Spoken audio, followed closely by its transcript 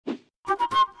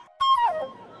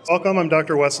Welcome, I'm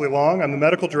Dr. Wesley Long. I'm the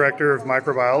Medical Director of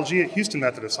Microbiology at Houston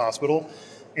Methodist Hospital,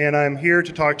 and I'm here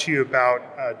to talk to you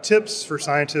about tips for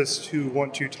scientists who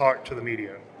want to talk to the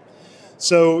media.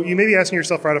 So you may be asking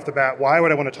yourself right off the bat, why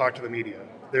would I want to talk to the media?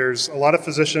 There's a lot of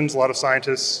physicians, a lot of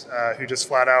scientists who just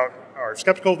flat out are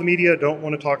skeptical of the media, don't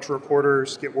want to talk to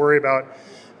reporters, get worried about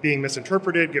being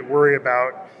misinterpreted, get worried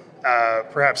about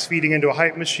perhaps feeding into a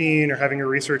hype machine or having your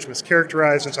research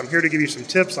mischaracterized. And so I'm here to give you some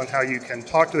tips on how you can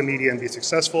talk to the media and be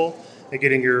successful at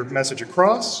getting your message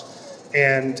across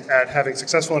and at having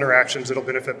successful interactions that'll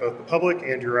benefit both the public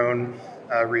and your own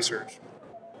research.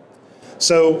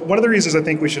 So one of the reasons I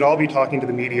think we should all be talking to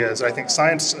the media is I think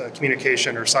science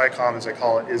communication, or SciComm as I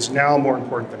call it, is now more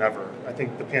important than ever. I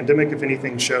think the pandemic, if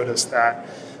anything, showed us that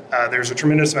there's a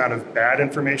tremendous amount of bad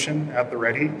information at the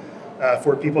ready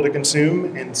for people to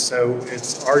consume, and so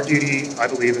it's our duty, I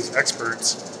believe, as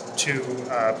experts to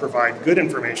provide good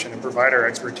information and provide our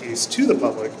expertise to the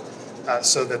public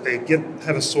so that they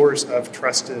have a source of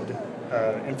trusted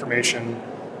information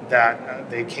that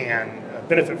they can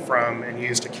benefit from and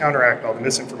use to counteract all the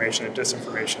misinformation and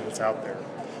disinformation that's out there.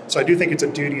 So I do think it's a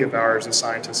duty of ours as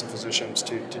scientists and physicians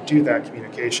to do that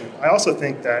communication. I also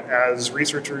think that as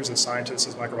researchers, as scientists,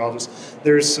 as microbiologists,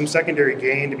 there's some secondary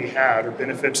gain to be had or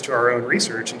benefits to our own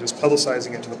research and just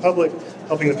publicizing it to the public,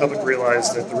 helping the public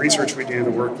realize that the research we do,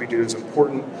 the work we do is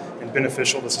important and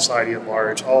beneficial to society at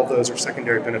large. All of those are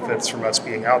secondary benefits from us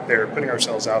being out there, putting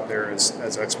ourselves out there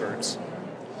as experts.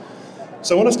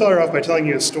 So I want to start off by telling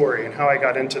you a story and how I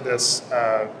got into this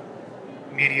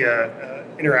media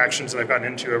interactions that I've gotten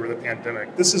into over the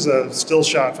pandemic. This is a still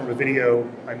shot from a video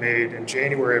I made in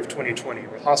January of 2020.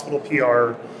 The hospital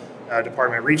PR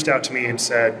department reached out to me and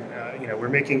said, we're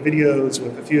making videos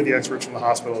with a few of the experts from the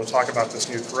hospital to talk about this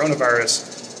new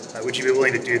coronavirus. Would you be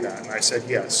willing to do that? And I said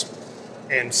yes.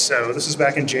 And so this is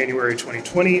back in January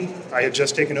 2020. I had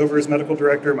just taken over as medical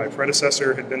director. My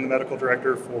predecessor had been the medical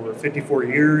director for 54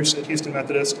 years at Houston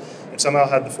Methodist and somehow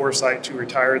had the foresight to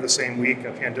retire the same week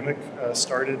a pandemic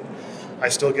started. I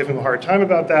still give him a hard time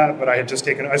about that, but I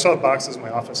saw boxes in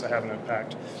my office I haven't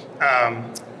unpacked.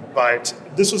 But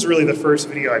this was really the first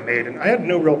video I made, and I had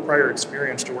no real prior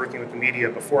experience to working with the media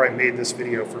before I made this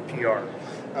video for PR.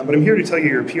 But I'm here to tell you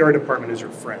your PR department is your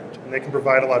friend, and they can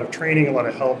provide a lot of training, a lot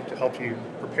of help to help you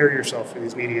prepare yourself for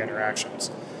these media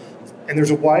interactions. And there's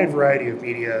a wide variety of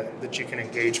media that you can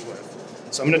engage with.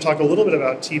 So I'm going to talk a little bit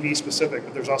about TV specific,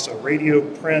 but there's also radio,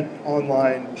 print,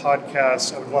 online,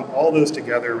 podcasts. I would lump all those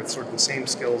together with sort of the same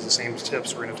skills, the same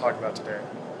tips we're going to talk about today.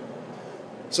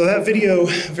 So that video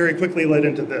very quickly led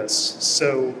into this.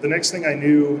 So the next thing I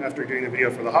knew after doing the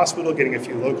video for the hospital, getting a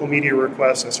few local media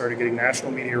requests, I started getting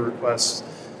national media requests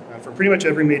from pretty much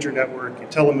every major network,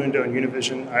 Telemundo and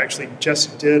Univision. I actually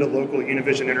just did a local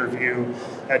Univision interview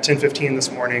at 10:15 this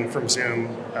morning from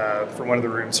Zoom from one of the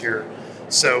rooms here.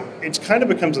 So it kind of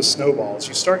becomes a snowball. As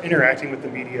you start interacting with the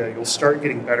media, you'll start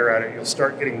getting better at it. You'll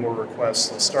start getting more requests.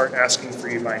 They'll start asking for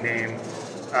you by name.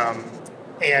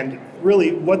 And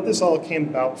really what this all came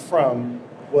about from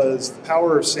was the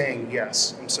power of saying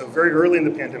yes. And so very early in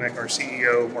the pandemic, our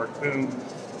CEO, Mark Boom,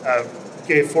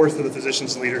 gave forth to the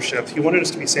physicians' leadership. He wanted us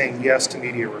to be saying yes to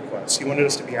media requests. He wanted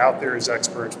us to be out there as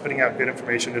experts, putting out good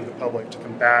information to the public to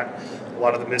combat a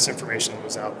lot of the misinformation that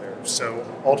was out there. So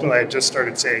ultimately, I just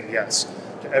started saying yes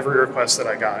to every request that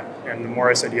I got. And the more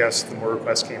I said yes, the more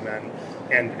requests came in.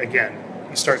 And again,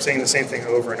 you start saying the same thing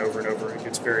over and over and over. It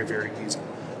gets very, very easy.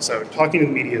 So talking to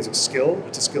the media is a skill.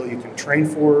 It's a skill you can train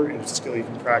for, and it's a skill you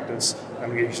can practice.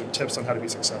 I'm going to give you some tips on how to be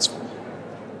successful.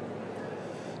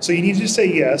 So you need to say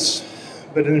yes,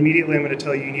 but then immediately I'm going to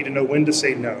tell you need to know when to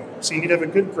say no. So you need to have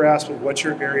a good grasp of what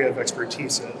your area of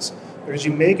expertise is, because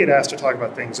you may get asked to talk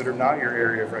about things that are not your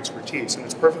area of expertise, and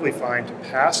it's perfectly fine to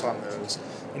pass on those,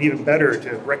 and even better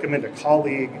to recommend a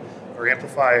colleague or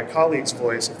amplify a colleague's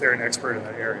voice if they're an expert in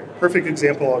that area. Perfect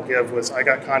example I'll give was I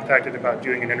got contacted about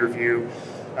doing an interview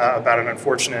about an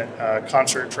unfortunate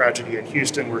concert tragedy in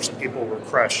Houston where some people were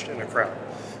crushed in a crowd.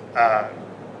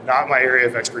 Not my area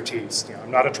of expertise. I'm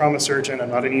not a trauma surgeon, I'm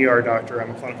not an ER doctor, I'm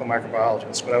a clinical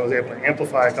microbiologist, but I was able to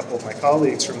amplify a couple of my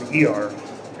colleagues from the ER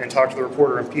and talk to the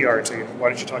reporter in PR and say, why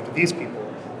don't you talk to these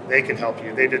people? They can help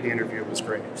you. They did the interview, it was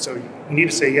great. So you need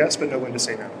to say yes, but know when to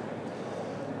say no.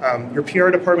 Your PR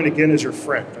department, again, is your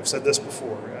friend. I've said this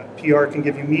before. PR can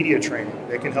give you media training.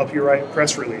 They can help you write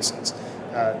press releases.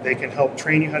 They can help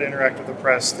train you how to interact with the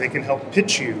press. They can help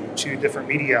pitch you to different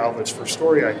media outlets for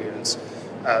story ideas.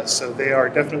 So they are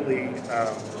definitely,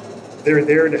 they're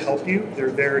there to help you.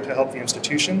 They're there to help the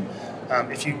institution.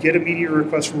 If you get a media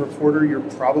request from a reporter, you're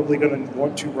probably going to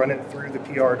want to run it through the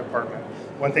PR department.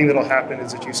 one thing that'll happen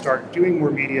is that you start doing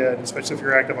more media, and especially if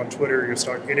you're active on Twitter, you'll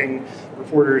start getting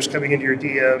reporters coming into your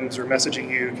DMs or messaging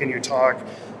you, can you talk?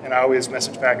 And I always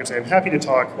message back and say, I'm happy to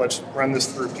talk, let's run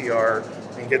this through PR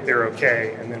and get there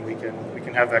okay, and then we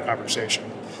can have that conversation.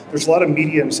 There's a lot of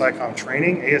media and SciComm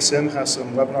training. ASM has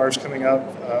some webinars coming up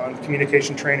on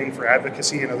communication training for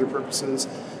advocacy and other purposes.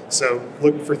 So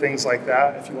look for things like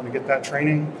that if you want to get that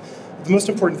training. The most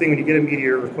important thing when you get a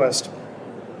media request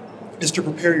is to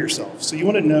prepare yourself. So you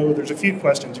want to know, there's a few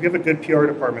questions. If you have a good PR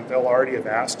department, they'll already have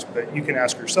asked, but you can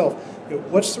ask yourself,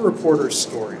 what's the reporter's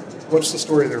story? What's the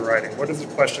story they're writing? What is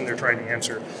the question they're trying to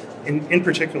answer? In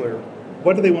particular,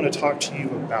 what do they want to talk to you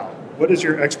about? What is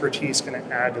your expertise going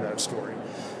to add to that story?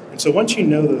 And so once you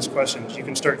know those questions, you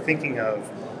can start thinking of,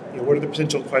 what are the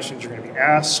potential questions you're going to be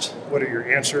asked? What are your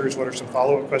answers? What are some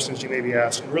follow-up questions you may be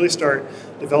asked? And really start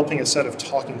developing a set of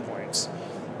talking points.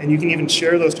 And you can even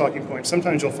share those talking points.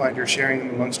 Sometimes you'll find you're sharing them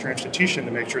amongst your institution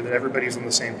to make sure that everybody's on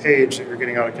the same page, that you're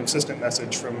getting out a consistent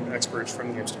message from experts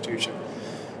from the institution.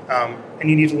 And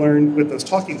you need to learn with those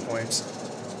talking points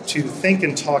to think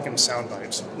and talk in sound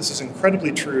bites. This is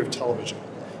incredibly true of television.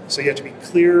 So you have to be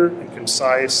clear and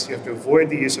concise. You have to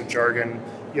avoid the use of jargon.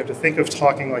 You have to think of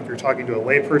talking like you're talking to a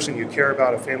layperson you care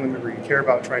about, a family member you care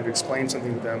about, trying to explain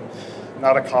something to them,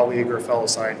 not a colleague or a fellow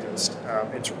scientist.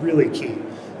 It's really key,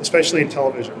 especially in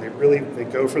television. They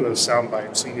go for those sound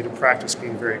bites. So you need to practice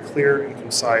being very clear and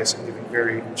concise and giving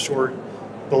very short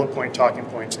bullet point talking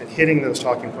points and hitting those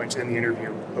talking points in the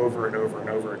interview over and over and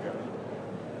over again.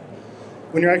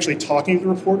 When you're actually talking to the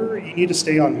reporter, you need to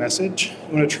stay on message.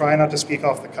 You want to try not to speak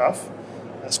off the cuff.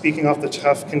 Speaking off the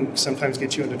cuff can sometimes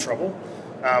get you into trouble.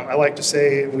 We like to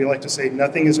say,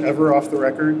 nothing is ever off the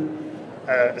record.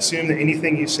 Assume that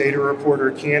anything you say to a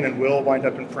reporter can and will wind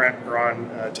up in print or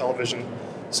on television.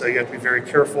 So you have to be very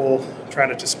careful, try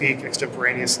not to speak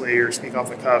extemporaneously or speak off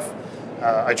the cuff.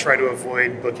 I try to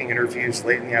avoid booking interviews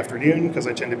late in the afternoon because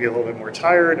I tend to be a little bit more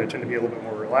tired, I tend to be a little bit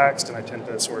more relaxed, and I tend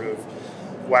to sort of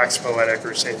wax poetic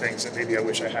or say things that maybe I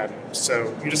wish I hadn't.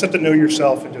 So you just have to know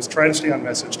yourself and just try to stay on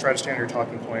message, try to stay on your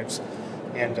talking points,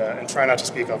 and try not to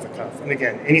speak off the cuff. And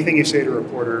again, anything you say to a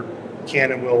reporter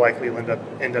can and will likely end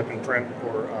up in print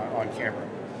or on camera.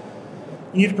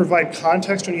 You need to provide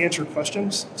context when you answer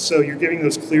questions, so you're giving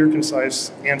those clear,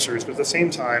 concise answers, but at the same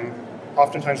time,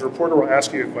 oftentimes a reporter will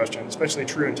ask you a question, especially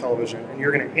true in television, and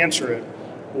you're going to answer it,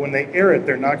 but when they air it,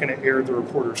 they're not going to air the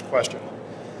reporter's question.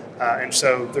 And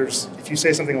so if you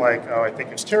say something like, oh, I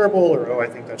think it's terrible, or oh, I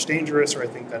think that's dangerous, or I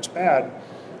think that's bad,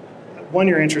 one,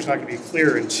 your answer is not going to be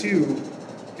clear, and two,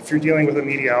 if you're dealing with a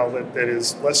media outlet that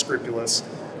is less scrupulous,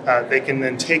 they can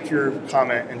then take your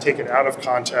comment and take it out of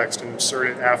context and insert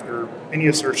it after any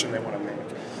assertion they want to make.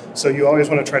 So you always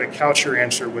want to try to couch your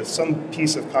answer with some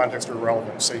piece of context or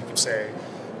relevance. So you can say,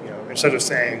 instead of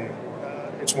saying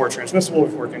it's more transmissible,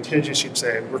 it's more contagious, you'd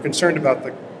say we're concerned about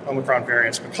the Omicron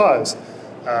variants because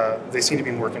they seem to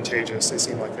be more contagious. They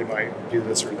seem like they might do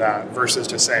this or that, versus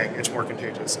just saying it's more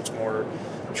contagious, it's more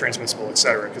transmissible, et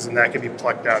cetera, because then that can be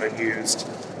plucked out and used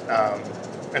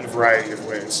in a variety of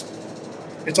ways.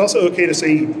 It's also okay to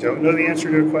say you don't know the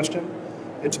answer to a question.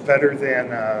 It's better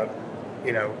than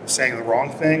saying the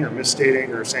wrong thing or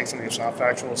misstating or saying something that's not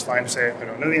factual. It's fine to say, I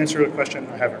don't know the answer to the question,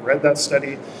 I haven't read that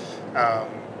study.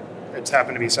 It's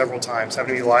happened to me several times.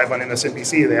 Happened to be live on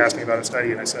MSNBC. They asked me about a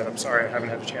study, and I said, I'm sorry, I haven't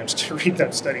had a chance to read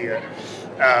that study yet.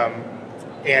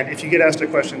 And if you get asked a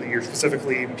question that you're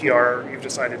specifically PR, you've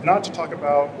decided not to talk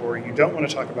about, or you don't want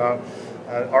to talk about,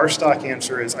 our stock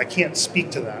answer is, I can't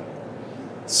speak to that.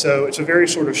 So it's a very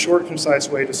sort of short, concise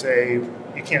way to say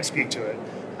you can't speak to it.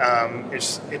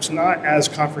 It's not as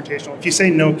confrontational. If you say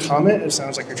no comment, it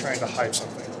sounds like you're trying to hide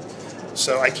something.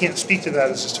 So I can't speak to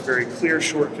that is just a very clear,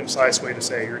 short, concise way to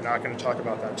say you're not going to talk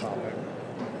about that topic.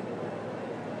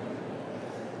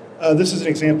 This is an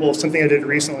example of something I did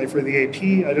recently for the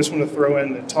AP. I just want to throw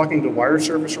in that talking to wire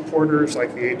service reporters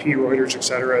like the AP, Reuters, et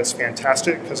cetera, is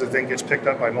fantastic because it then gets picked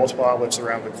up by multiple outlets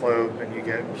around the globe and you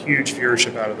get huge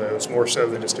viewership out of those, more so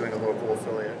than just doing a local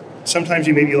affiliate. Sometimes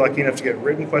you may be lucky enough to get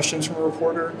written questions from a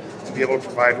reporter and be able to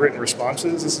provide written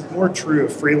responses. This is more true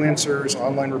of freelancers,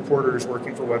 online reporters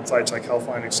working for websites like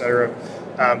Healthline, et cetera.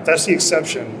 That's the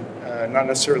exception, not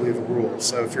necessarily the rule.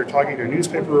 So if you're talking to a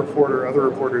newspaper reporter, other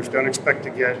reporters don't expect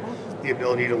to get the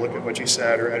ability to look at what you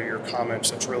said or edit your comments.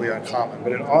 That's really uncommon.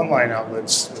 But in online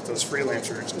outlets with those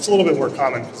freelancers, it's a little bit more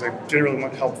common because they generally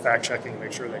want help fact-checking to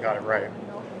make sure they got it right.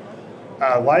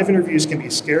 Live interviews can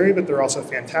be scary, but they're also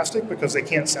fantastic because they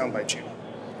can't soundbite you.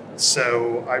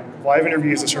 So live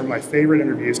interviews are some of my favorite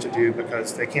interviews to do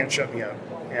because they can't shut me up.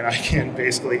 And I can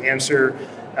basically answer,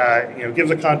 give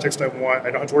the context I want.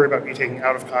 I don't have to worry about me taking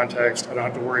out of context. I don't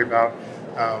have to worry about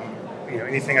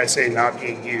Anything I say not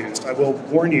being used. I will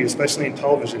warn you, especially in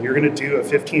television, you're going to do a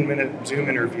 15-minute Zoom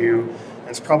interview, and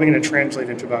it's probably going to translate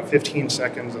into about 15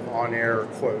 seconds of on-air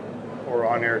quote or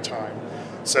on-air time.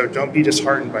 So don't be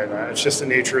disheartened by that. It's just the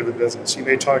nature of the business. You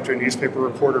may talk to a newspaper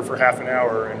reporter for half an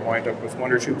hour and wind up with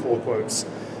one or two pull quotes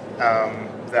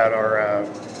that are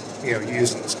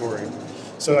used in the story.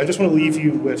 So I just want to leave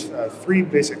you with 3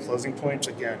 basic closing points.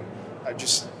 Again,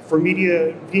 just for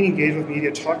media, being engaged with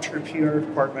media, talk to your PR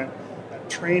department,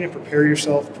 train and prepare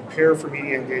yourself, prepare for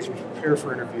media engagement, prepare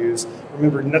for interviews.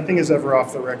 Remember, nothing is ever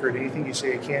off the record. Anything you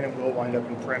say can and will wind up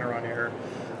in print or on air.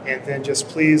 And then just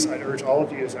please, I'd urge all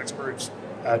of you as experts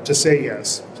to say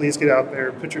yes. Please get out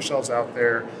there, put yourselves out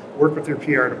there, work with your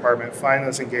PR department, find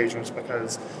those engagements,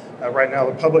 because right now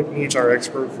the public needs our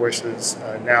expert voices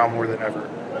now more than ever.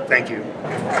 Thank you.